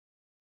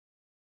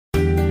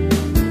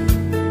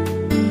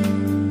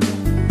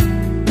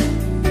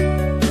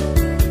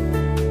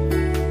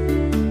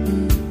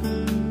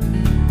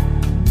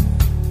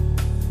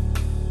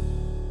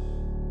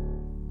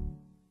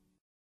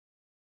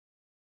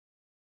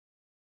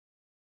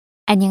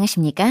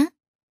안녕하십니까?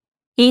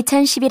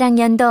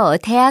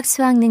 2011학년도 대학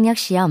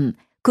수학능력시험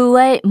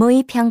 9월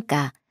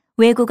모의평가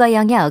외국어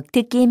영역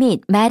듣기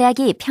및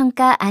말하기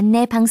평가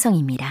안내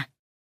방송입니다.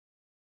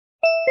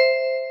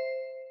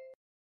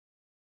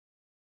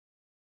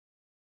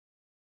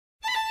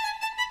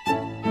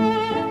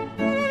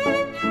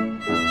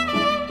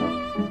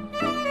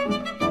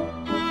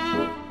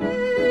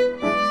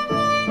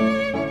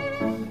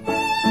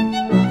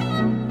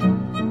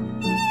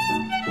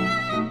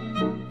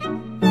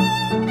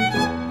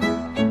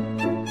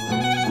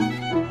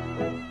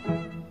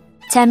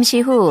 잠시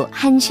후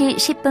 1시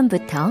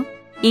 10분부터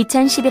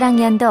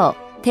 2011학년도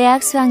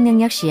대학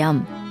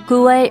수학능력시험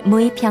 9월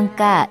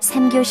모의평가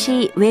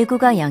 3교시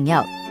외국어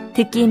영역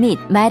듣기 및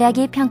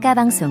말하기 평가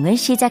방송을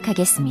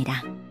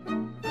시작하겠습니다.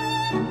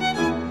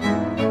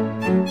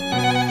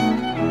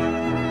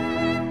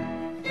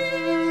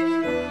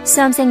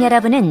 수험생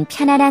여러분은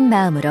편안한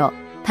마음으로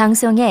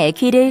방송에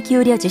귀를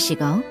기울여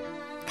주시고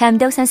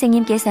감독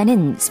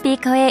선생님께서는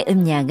스피커의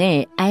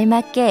음량을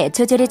알맞게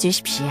조절해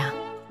주십시오.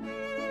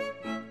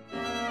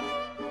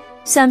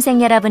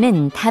 수험생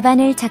여러분은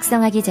답안을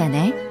작성하기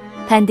전에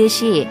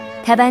반드시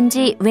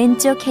답안지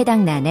왼쪽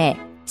해당란에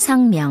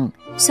성명,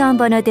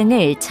 수험번호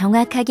등을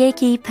정확하게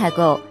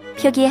기입하고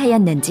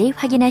표기하였는지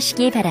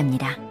확인하시기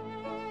바랍니다.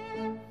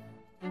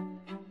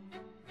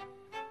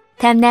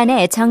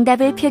 답란에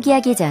정답을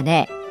표기하기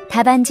전에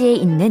답안지에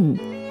있는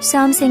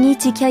수험생이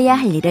지켜야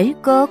할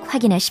일을 꼭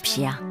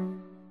확인하십시오.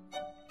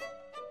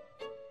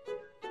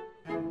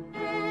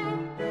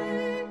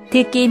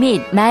 듣기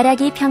및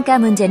말하기 평가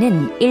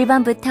문제는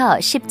 1번부터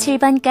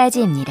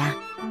 17번까지입니다.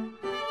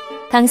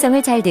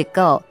 방송을 잘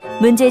듣고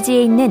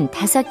문제지에 있는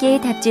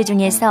 5개의 답지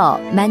중에서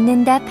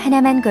맞는 답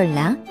하나만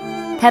골라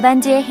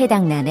답안지의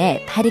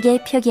해당란에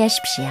바르게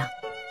표기하십시오.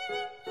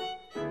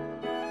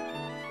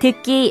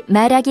 듣기,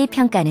 말하기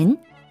평가는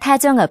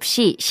타종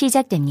없이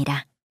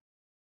시작됩니다.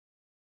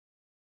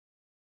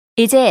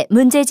 이제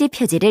문제지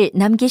표지를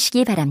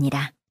넘기시기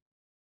바랍니다.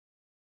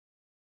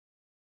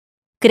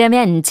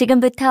 그러면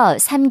지금부터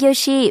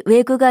 3교시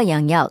외국어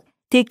영역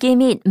듣기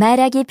및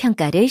말하기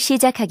평가를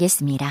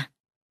시작하겠습니다.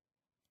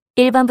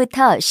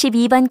 1번부터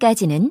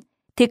 12번까지는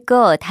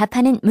듣고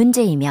답하는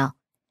문제이며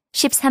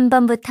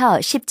 13번부터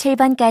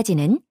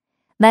 17번까지는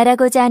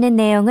말하고자 하는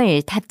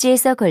내용을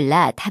답지에서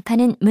골라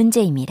답하는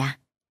문제입니다.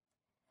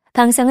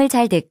 방송을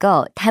잘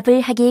듣고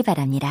답을 하기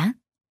바랍니다.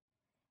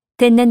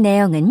 듣는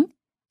내용은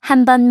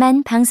한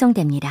번만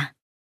방송됩니다.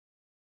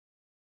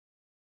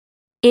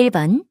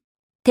 1번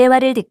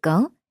대화를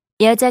듣고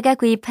여자가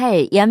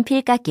구입할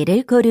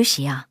연필깎이를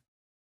고르시오.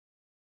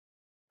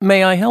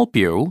 May I help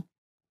you?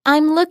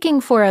 I'm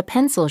looking for a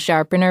pencil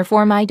sharpener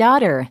for my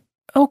daughter.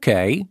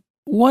 Okay.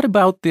 What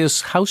about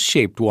this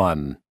house-shaped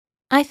one?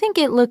 I think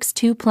it looks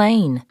too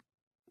plain.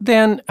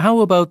 Then how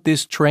about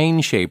this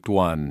train-shaped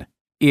one?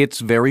 It's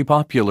very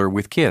popular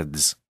with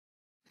kids.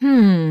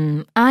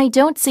 I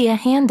don't see a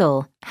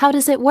handle. How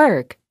does it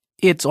work?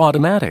 It's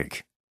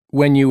automatic.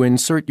 When you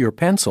insert your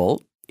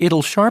pencil,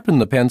 it'll sharpen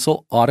the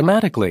pencil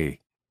automatically.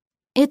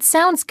 It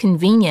sounds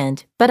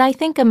convenient, but I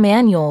think a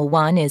manual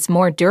one is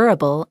more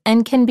durable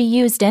and can be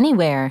used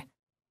anywhere.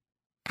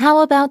 How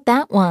about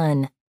that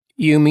one?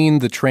 You mean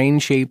the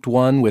train-shaped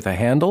one with a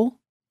handle?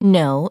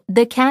 No,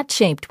 the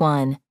cat-shaped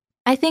one.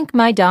 I think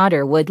my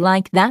daughter would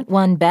like that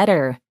one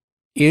better.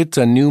 It's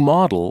a new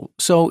model,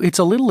 so it's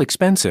a little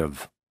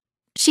expensive.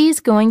 She's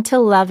going to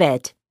love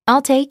it.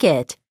 I'll take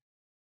it.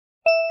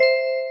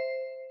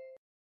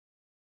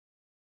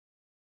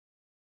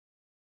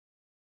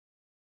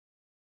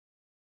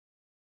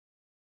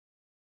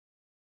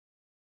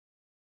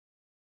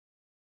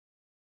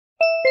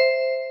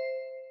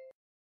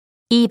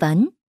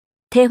 (2번)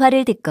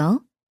 대화를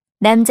듣고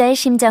남자의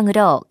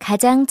심정으로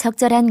가장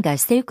적절한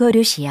것을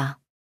고르시오.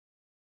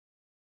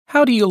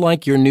 How do you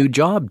like your new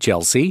job,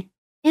 Chelsea?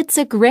 It's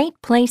a great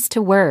place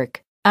to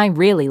work. I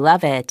really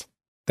love it.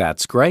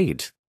 That's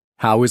great.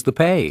 How is the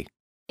pay?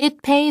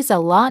 It pays a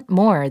lot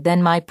more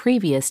than my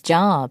previous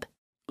job.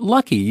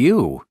 Lucky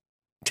you.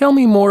 Tell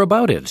me more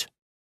about it.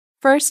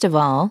 First of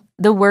all,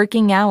 the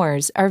working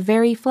hours are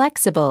very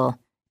flexible.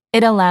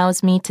 It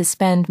allows me to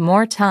spend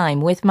more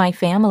time with my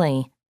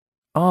family.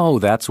 Oh,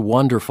 that's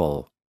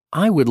wonderful.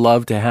 I would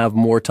love to have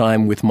more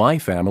time with my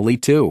family,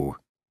 too.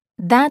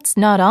 That's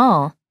not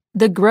all.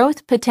 The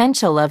growth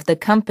potential of the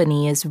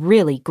company is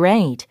really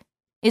great.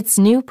 Its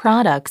new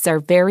products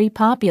are very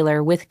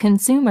popular with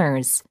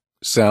consumers.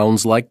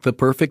 Sounds like the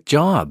perfect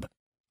job.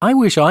 I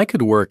wish I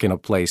could work in a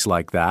place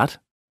like that.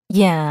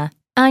 Yeah,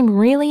 I'm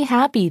really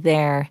happy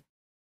there.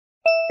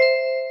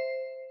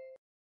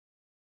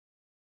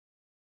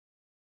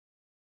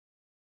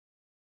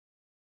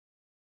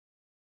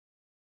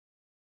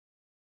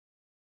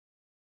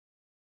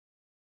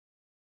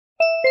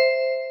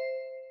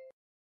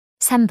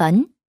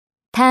 (3번)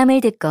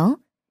 다음을 듣고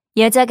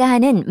여자가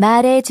하는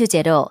말의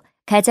주제로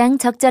가장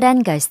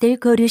적절한 것을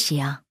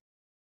고르시오.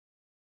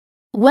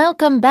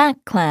 Welcome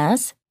back,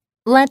 class.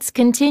 Let's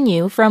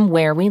continue from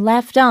where we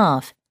left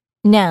off.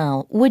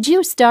 Now, would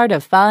you start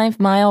a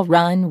 5-mile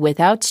run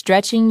without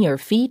stretching your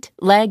feet,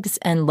 legs,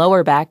 and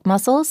lower back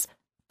muscles?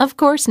 Of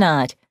course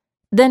not.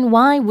 Then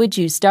why would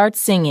you start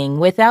singing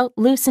without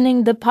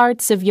loosening the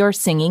parts of your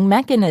singing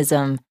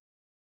mechanism?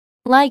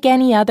 Like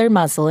any other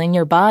muscle in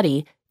your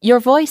body, your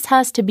voice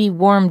has to be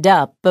warmed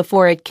up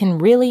before it can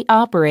really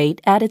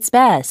operate at its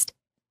best.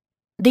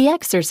 The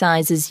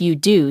exercises you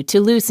do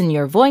to loosen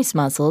your voice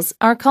muscles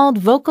are called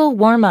vocal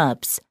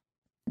warm-ups.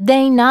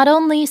 They not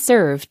only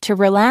serve to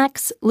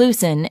relax,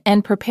 loosen,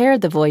 and prepare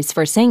the voice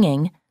for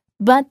singing,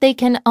 but they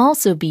can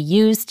also be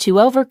used to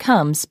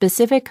overcome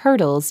specific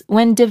hurdles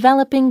when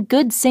developing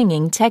good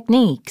singing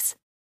techniques.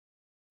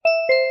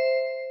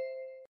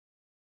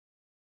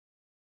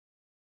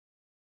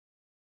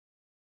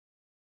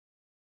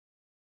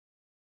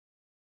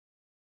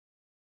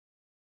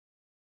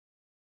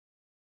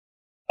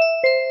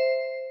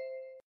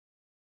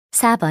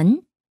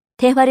 (4번)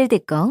 대화를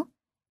듣고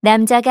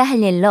남자가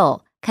할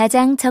일로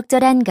가장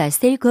적절한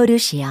것을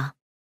고르시오.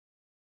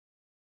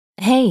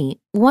 Hey,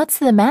 what's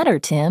the matter,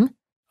 Tim?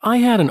 I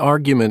had an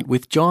argument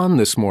with John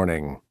this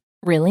morning.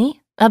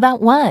 Really?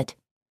 About what?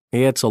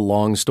 It's a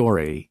long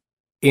story.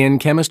 In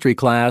chemistry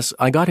class,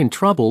 I got in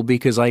trouble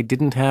because I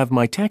didn't have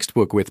my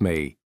textbook with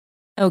me.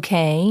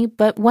 Okay,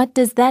 but what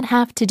does that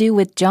have to do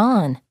with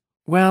John?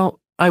 Well,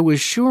 I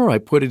was sure I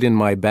put it in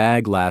my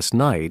bag last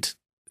night,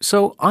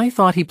 so I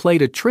thought he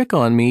played a trick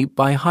on me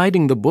by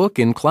hiding the book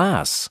in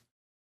class.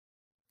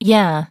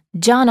 Yeah,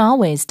 John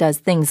always does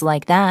things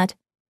like that.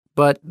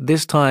 But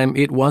this time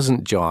it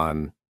wasn't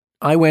John.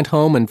 I went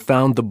home and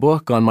found the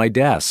book on my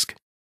desk.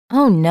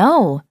 Oh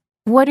no!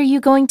 What are you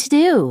going to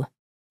do?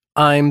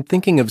 I'm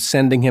thinking of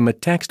sending him a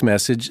text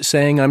message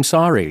saying I'm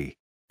sorry.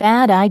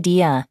 Bad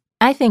idea.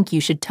 I think you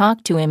should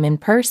talk to him in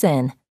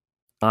person.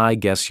 I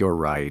guess you're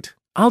right.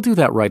 I'll do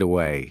that right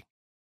away.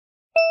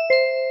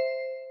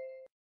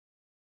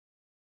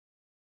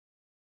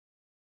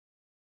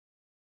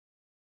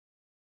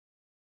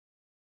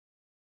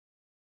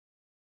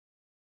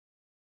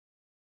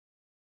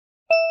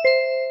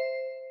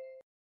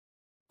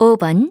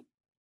 (5번)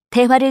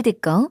 대화를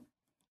듣고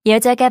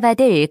여자가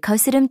받을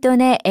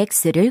거스름돈의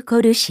액수를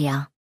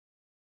고르시오.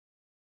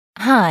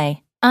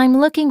 Hi, I'm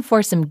looking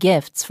for some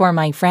gifts for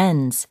my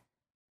friends.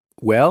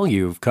 Well,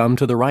 you've come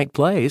to the right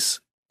place.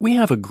 We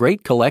have a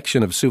great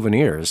collection of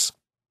souvenirs.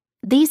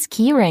 These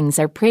key rings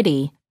are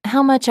pretty.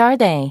 How much are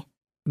they?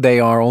 They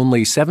are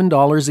only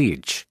 $7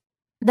 each.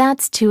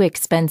 That's too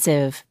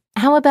expensive.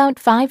 How about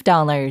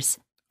 $5?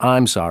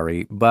 I'm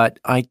sorry, but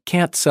I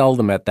can't sell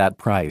them at that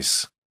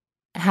price.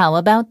 How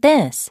about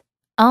this?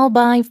 I'll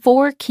buy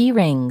 4 key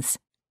rings.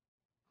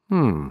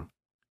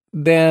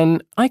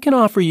 Then I can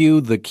offer you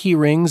the key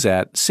rings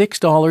at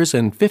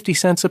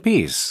 $6.50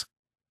 apiece.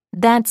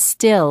 That's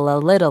still a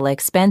little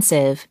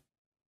expensive.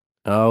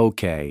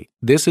 Okay,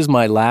 this is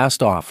my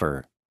last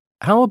offer.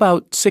 How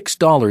about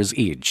 $6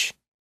 each?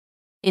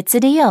 It's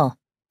a deal.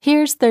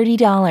 Here's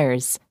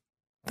 $30.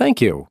 Thank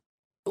you.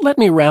 Let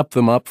me wrap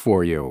them up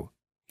for you.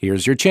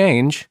 Here's your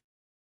change.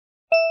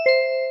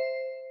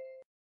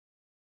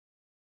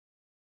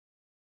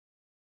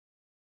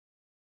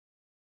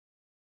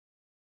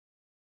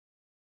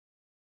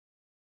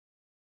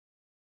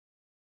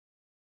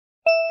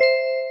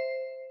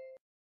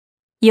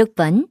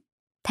 (6번)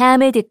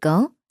 다음을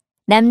듣고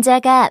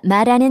남자가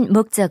말하는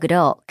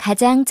목적으로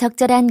가장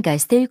적절한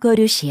것을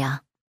고르시오.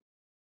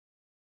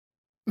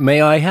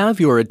 May I have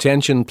your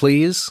attention,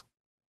 please?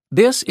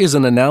 This is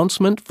an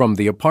announcement from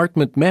the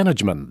apartment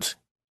management.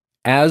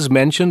 As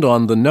mentioned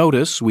on the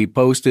notice we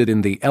posted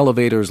in the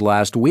elevators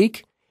last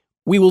week,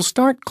 we will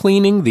start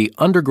cleaning the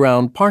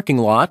underground parking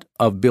lot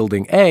of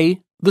Building A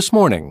this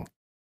morning.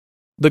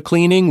 The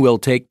cleaning will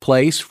take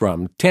place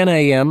from 10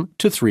 a.m.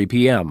 to 3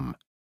 p.m.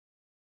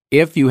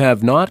 If you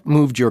have not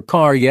moved your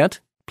car yet,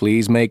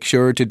 please make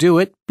sure to do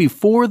it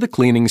before the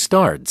cleaning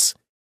starts.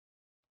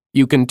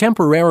 You can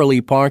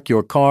temporarily park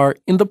your car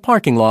in the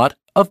parking lot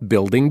of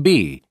Building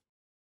B.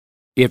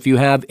 If you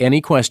have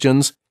any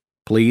questions,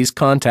 please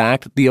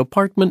contact the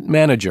apartment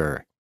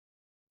manager.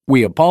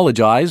 We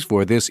apologize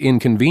for this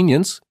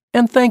inconvenience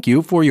and thank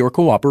you for your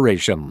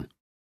cooperation.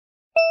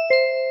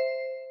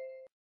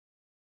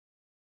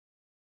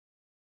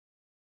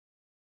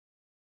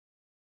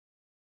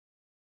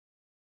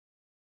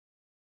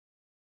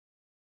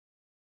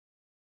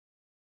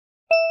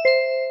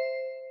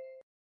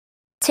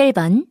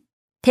 (7번)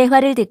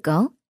 대화를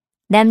듣고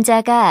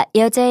남자가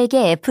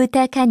여자에게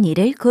부탁한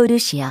일을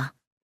고르시오.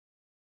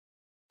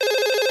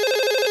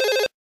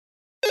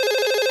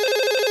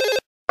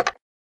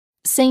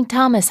 St.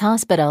 Thomas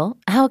Hospital,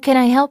 how can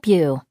I help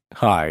you?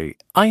 Hi,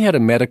 I had a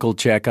medical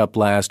checkup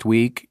last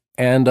week,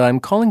 and I'm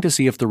calling to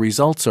see if the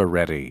results are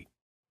ready.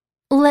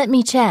 Let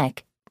me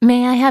check.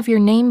 May I have your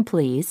name,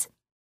 please?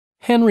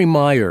 Henry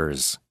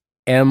Myers,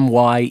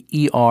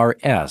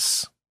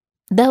 M-Y-E-R-S.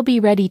 They'll be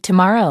ready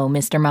tomorrow,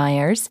 Mr.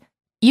 Myers.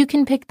 You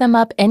can pick them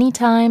up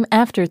anytime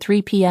after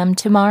 3 p.m.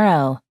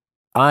 tomorrow.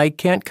 I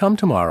can't come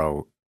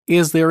tomorrow.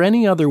 Is there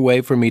any other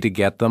way for me to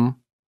get them?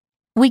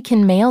 We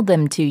can mail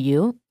them to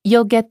you.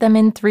 You'll get them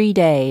in 3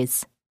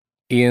 days.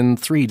 In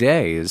 3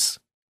 days?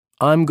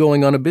 I'm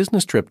going on a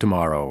business trip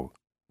tomorrow.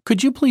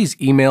 Could you please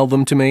email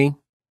them to me?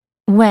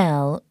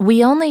 Well,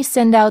 we only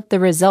send out the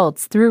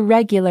results through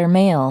regular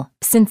mail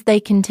since they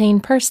contain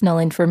personal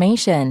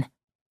information.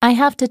 I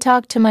have to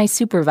talk to my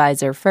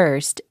supervisor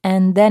first,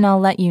 and then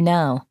I'll let you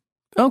know.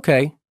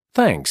 Okay,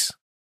 thanks.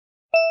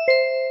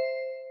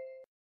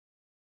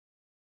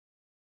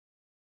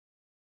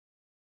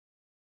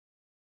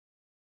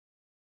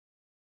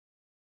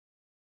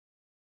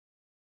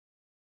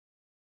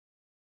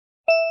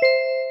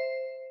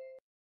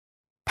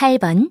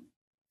 (8번)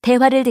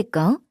 대화를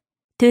듣고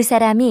두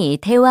사람이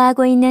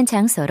대화하고 있는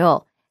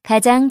장소로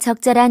가장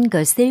적절한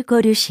것을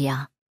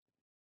고르시오.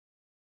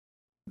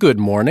 Good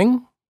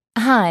morning.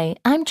 Hi,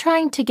 I'm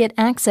trying to get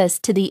access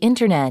to the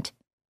internet.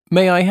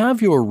 May I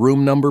have your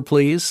room number,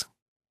 please?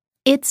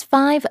 It's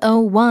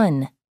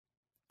 501.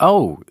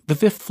 Oh, the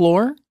 5th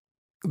floor?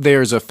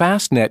 There's a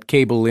Fastnet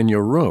cable in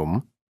your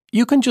room.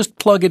 You can just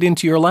plug it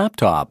into your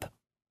laptop.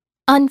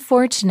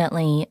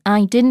 Unfortunately,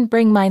 I didn't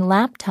bring my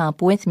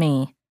laptop with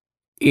me.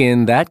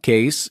 In that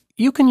case,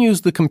 you can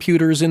use the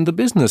computers in the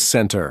business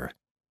center.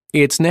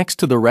 It's next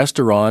to the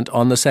restaurant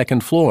on the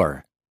 2nd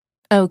floor.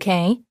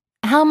 Okay.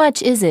 How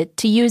much is it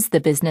to use the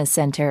business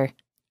center?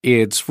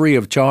 It's free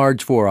of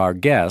charge for our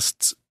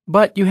guests,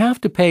 but you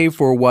have to pay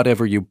for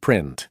whatever you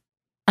print.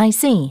 I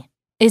see.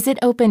 Is it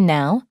open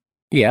now?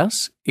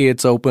 Yes,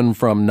 it's open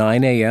from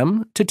 9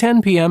 a.m. to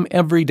 10 p.m.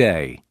 every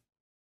day.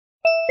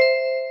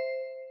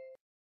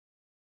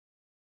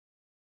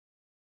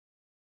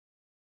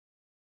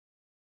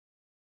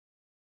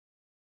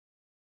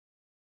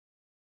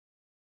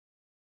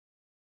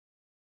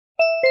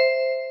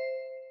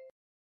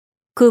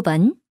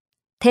 (9번)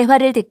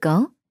 대화를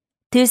듣고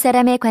두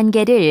사람의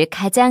관계를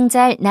가장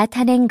잘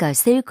나타낸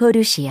것을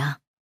고르시오.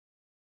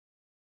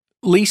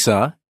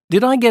 Lisa,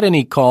 did I get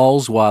any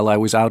calls while I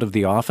was out of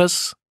the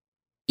office?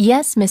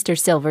 Yes, Mr.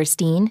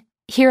 Silverstein.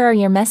 Here are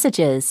your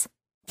messages.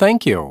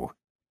 Thank you.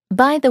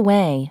 By the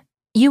way,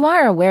 you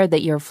are aware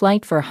that your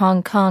flight for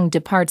Hong Kong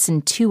departs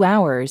in 2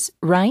 hours,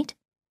 right?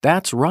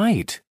 That's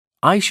right.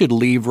 I should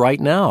leave right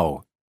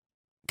now.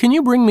 Can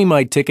you bring me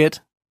my ticket?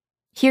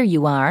 Here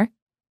you are.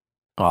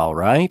 All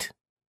right.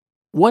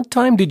 What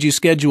time did you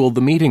schedule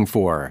the meeting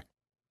for?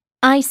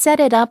 I set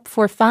it up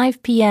for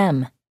 5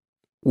 p.m.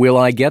 Will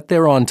I get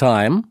there on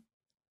time?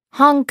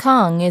 Hong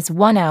Kong is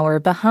 1 hour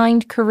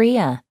behind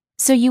Korea,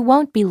 so you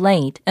won't be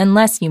late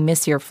unless you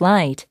miss your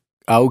flight.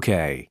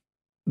 Okay.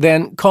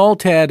 Then call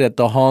Ted at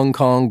the Hong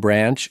Kong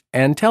branch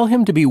and tell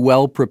him to be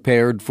well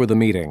prepared for the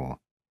meeting.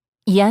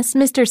 Yes,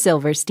 Mr.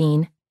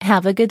 Silverstein.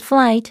 Have a good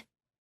flight.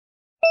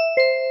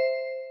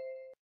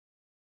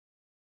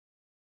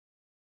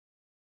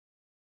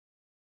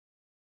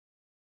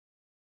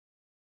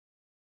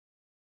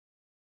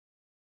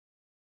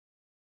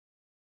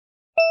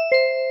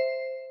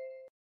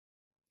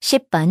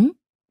 (10번)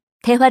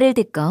 대화를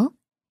듣고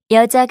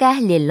여자가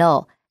할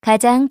일로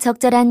가장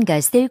적절한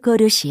것을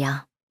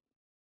고르시오.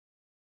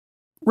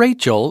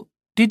 Rachel,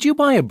 did you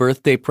buy a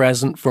birthday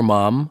present for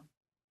Mom?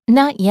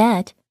 Not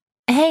yet.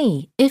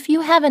 Hey, if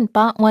you haven't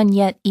bought one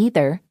yet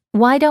either,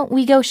 why don't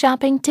we go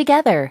shopping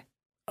together?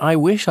 I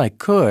wish I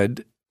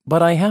could,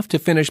 but I have to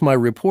finish my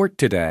report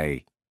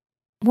today.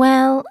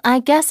 Well,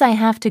 I guess I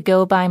have to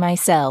go by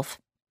myself.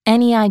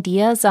 Any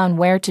ideas on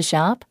where to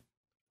shop?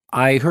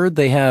 I heard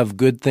they have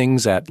good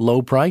things at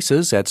low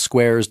prices at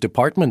Square's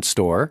department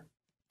store.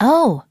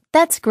 Oh,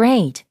 that's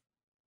great.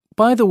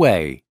 By the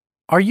way,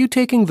 are you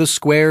taking the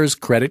Square's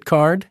credit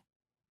card?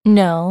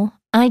 No,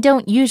 I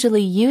don't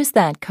usually use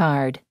that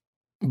card.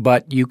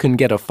 But you can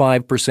get a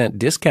 5%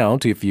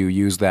 discount if you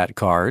use that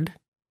card.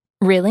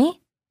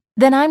 Really?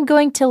 Then I'm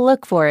going to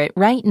look for it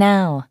right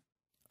now.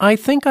 I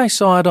think I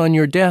saw it on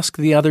your desk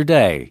the other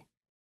day.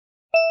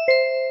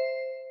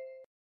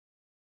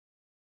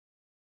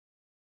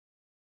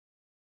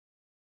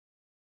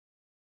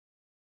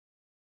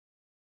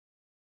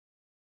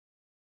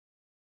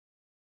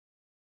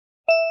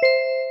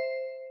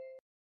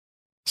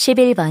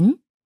 (11번)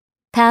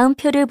 다음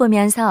표를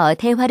보면서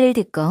대화를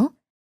듣고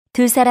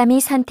두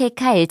사람이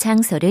선택할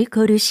장소를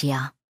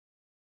고르시오.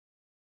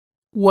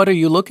 What are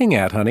you looking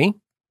at, honey?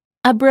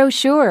 A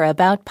brochure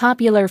about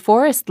popular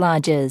forest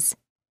lodges.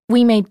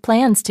 We made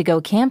plans to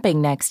go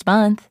camping next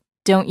month.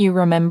 Don't you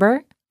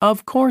remember?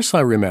 Of course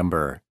I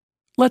remember.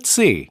 Let's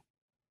see.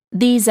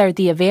 These are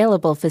the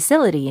available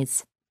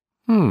facilities.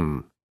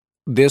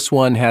 This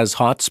one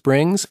has hot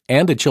springs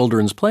and a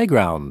children's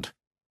playground.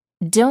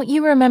 Don't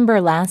you remember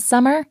last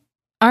summer?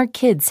 Our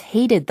kids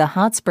hated the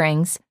hot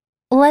springs.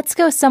 Let's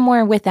go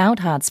somewhere without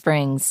hot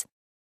springs.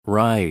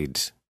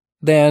 Right.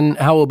 Then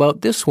how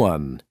about this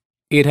one?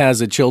 It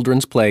has a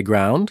children's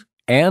playground,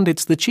 and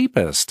it's the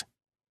cheapest.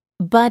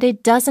 But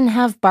it doesn't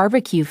have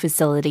barbecue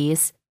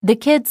facilities. The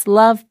kids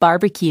love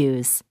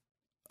barbecues.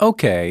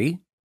 Okay.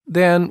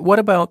 Then what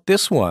about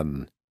this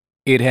one?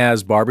 It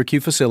has barbecue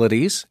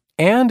facilities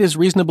and is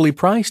reasonably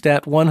priced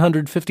at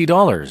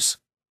 $150.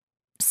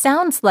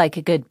 Sounds like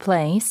a good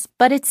place,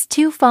 but it's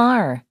too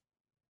far.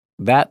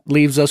 That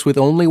leaves us with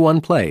only one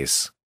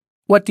place.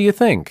 What do you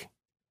think?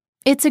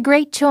 It's a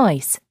great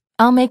choice.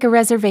 I'll make a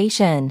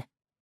reservation.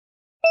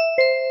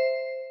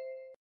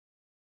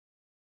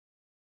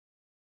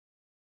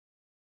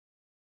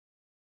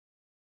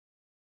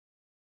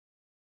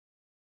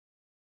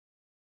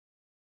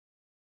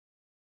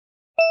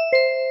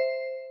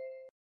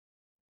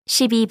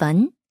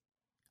 (12번)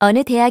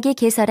 어느 대학이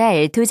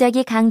개설할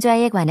도자기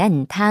강좌에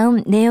관한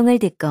다음 내용을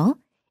듣고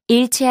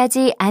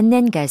일치하지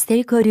않는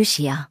것을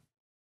고르시오.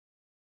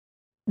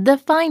 The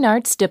Fine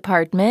Arts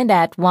Department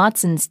at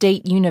Watson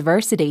State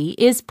University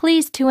is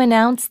pleased to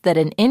announce that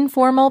an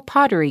informal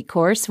pottery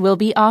course will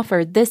be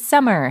offered this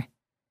summer.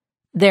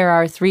 There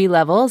are 3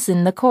 levels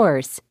in the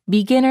course: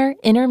 beginner,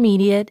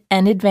 intermediate,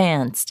 and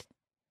advanced.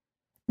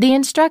 The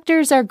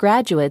instructors are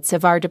graduates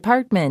of our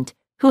department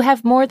who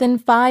have more than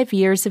 5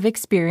 years of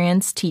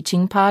experience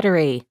teaching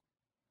pottery.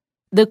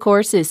 The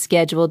course is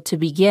scheduled to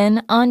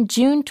begin on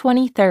June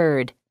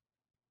 23rd.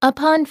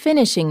 Upon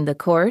finishing the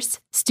course,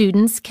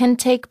 students can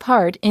take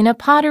part in a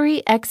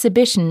pottery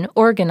exhibition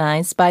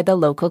organized by the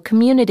local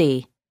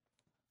community.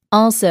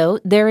 Also,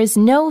 there is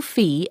no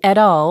fee at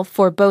all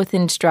for both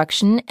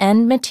instruction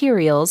and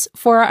materials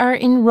for our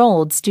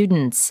enrolled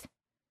students.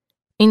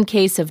 In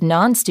case of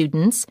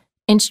non-students,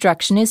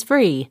 instruction is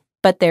free,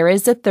 but there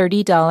is a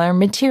 $30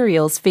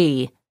 materials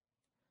fee.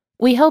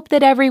 We hope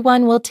that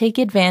everyone will take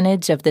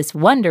advantage of this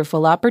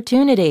wonderful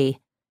opportunity.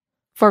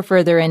 For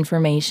further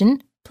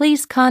information,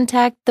 please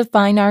contact the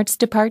Fine Arts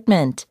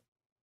Department.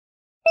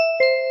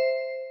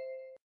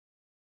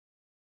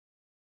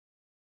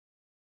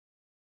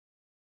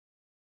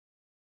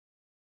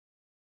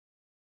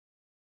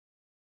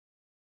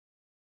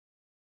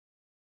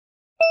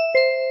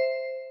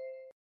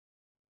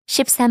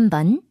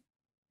 (13번)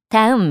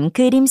 다음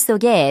그림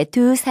속의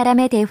두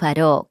사람의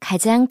대화로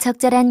가장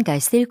적절한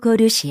것을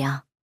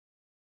고르시오.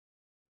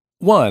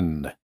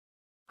 1.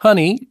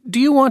 Honey, do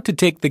you want to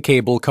take the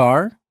cable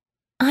car?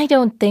 I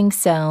don't think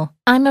so.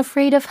 I'm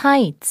afraid of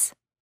heights.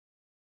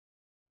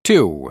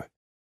 2.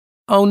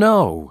 Oh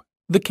no,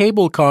 the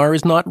cable car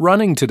is not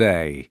running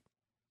today.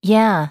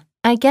 Yeah,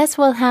 I guess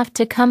we'll have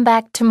to come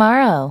back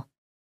tomorrow.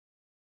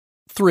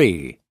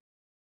 3.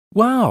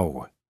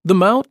 Wow, the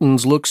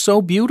mountains look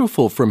so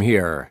beautiful from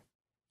here.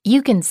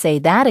 You can say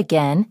that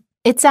again.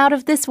 It's out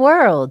of this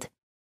world.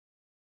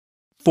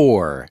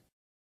 4.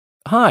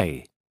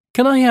 Hi,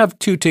 can I have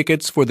 2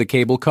 tickets for the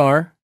cable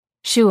car?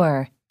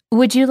 Sure.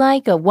 Would you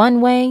like a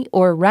one-way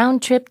or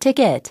round-trip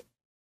ticket?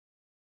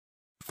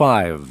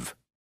 5.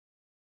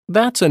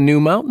 That's a new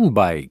mountain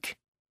bike.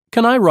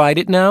 Can I ride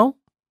it now?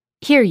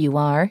 Here you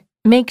are.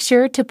 Make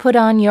sure to put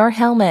on your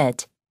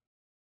helmet.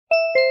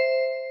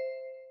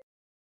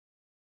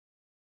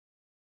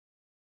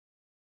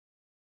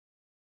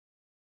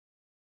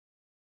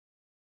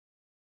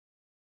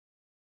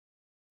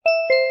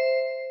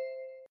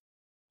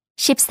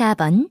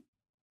 (14번)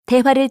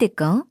 대화를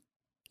듣고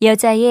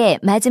여자의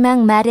마지막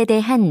말에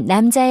대한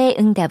남자의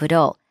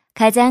응답으로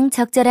가장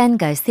적절한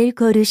것을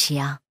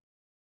고르시오.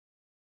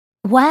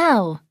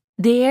 Wow,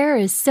 the air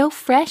is so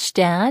fresh,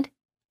 Dad.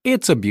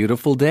 It's a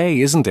beautiful day,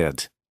 isn't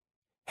it?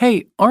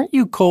 Hey, aren't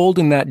you cold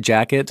in that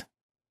jacket?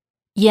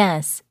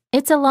 Yes,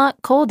 it's a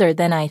lot colder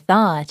than I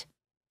thought.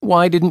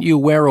 Why didn't you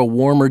wear a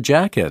warmer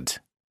jacket?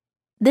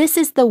 This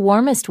is the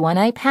warmest one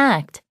I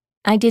packed.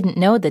 I didn't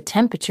know the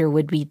temperature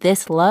would be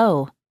this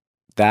low.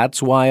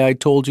 That's why I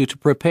told you to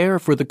prepare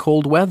for the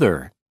cold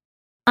weather.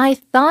 I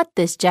thought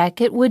this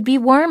jacket would be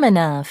warm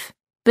enough.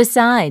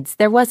 Besides,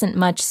 there wasn't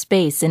much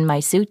space in my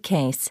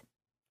suitcase.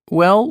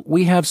 Well,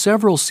 we have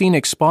several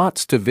scenic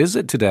spots to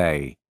visit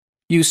today.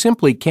 You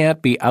simply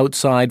can't be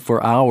outside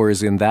for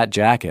hours in that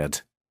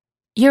jacket.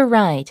 You're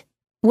right.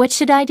 What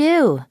should I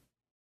do?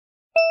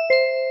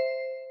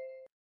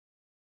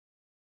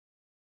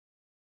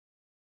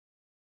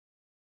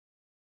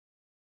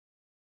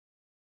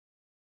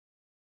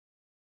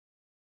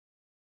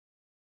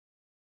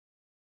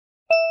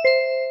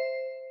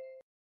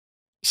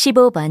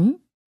 (15번)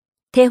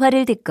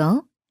 대화를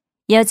듣고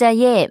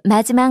여자의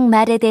마지막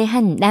말에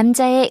대한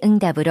남자의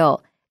응답으로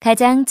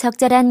가장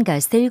적절한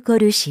것을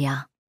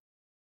고르시오.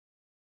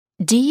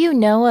 Do you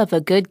know of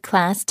a good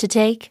class to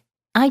take?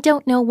 I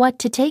don't know what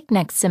to take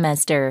next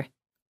semester.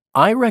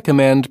 I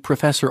recommend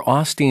Professor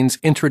Osteen's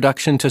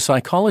Introduction to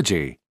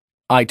Psychology.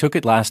 I took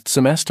it last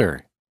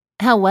semester.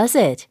 How was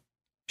it?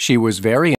 She was very